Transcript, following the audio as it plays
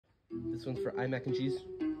This one's for iMac and Cheez.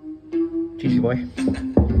 Cheesy boy.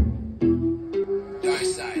 Dark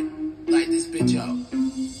side, light this bitch up.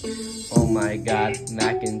 Oh my god,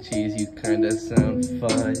 mac and cheese, you kinda sound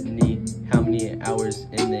funny. How many hours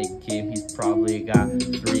in the game? He's probably got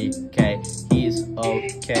 3K. He's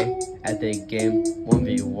okay at the game.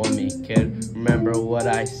 1v1 me, kid. Remember what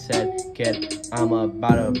I said, kid? I'm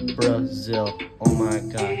about a Brazil. Oh my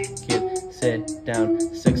god, kid. Sit down,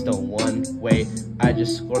 6-1. Wait, I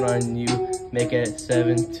just scored on you. Make it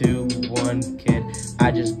 7-1, kid. I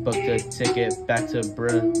just booked a ticket back to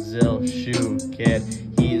Brazil. Shoot, kid.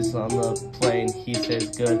 He's on the plane. He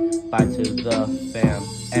says goodbye to the fam.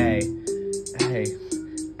 Ay, ay,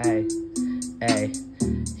 ay, ay.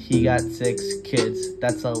 He got 6 kids.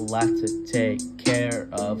 That's a lot to take care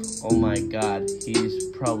of. Oh my god, he's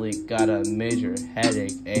probably got a major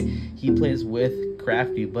headache. Ay. He plays with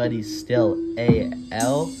Crafty, but he's still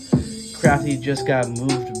AL. Crafty just got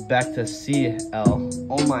moved back to CL.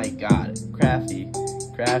 Oh my god, Crafty,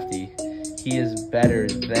 he is better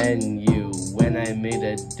than you. When I made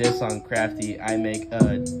a diss on Crafty, I make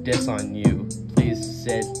a diss on you. Please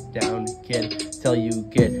sit down, kid, till you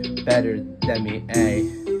get better than me. Ay,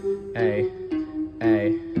 ay,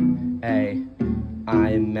 ay, ay.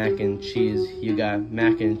 I'm mac and cheese. You got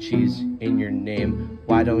mac and cheese in your name.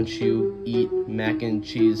 Why don't you eat mac and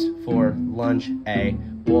cheese for lunch? Ay,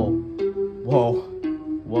 whoa, whoa,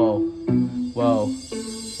 whoa, whoa.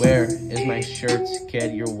 Where is my shirts,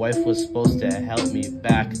 kid? Your wife was supposed to help me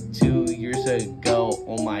back 2 years ago.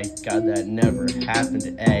 Oh my god, that never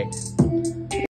happened. Ay,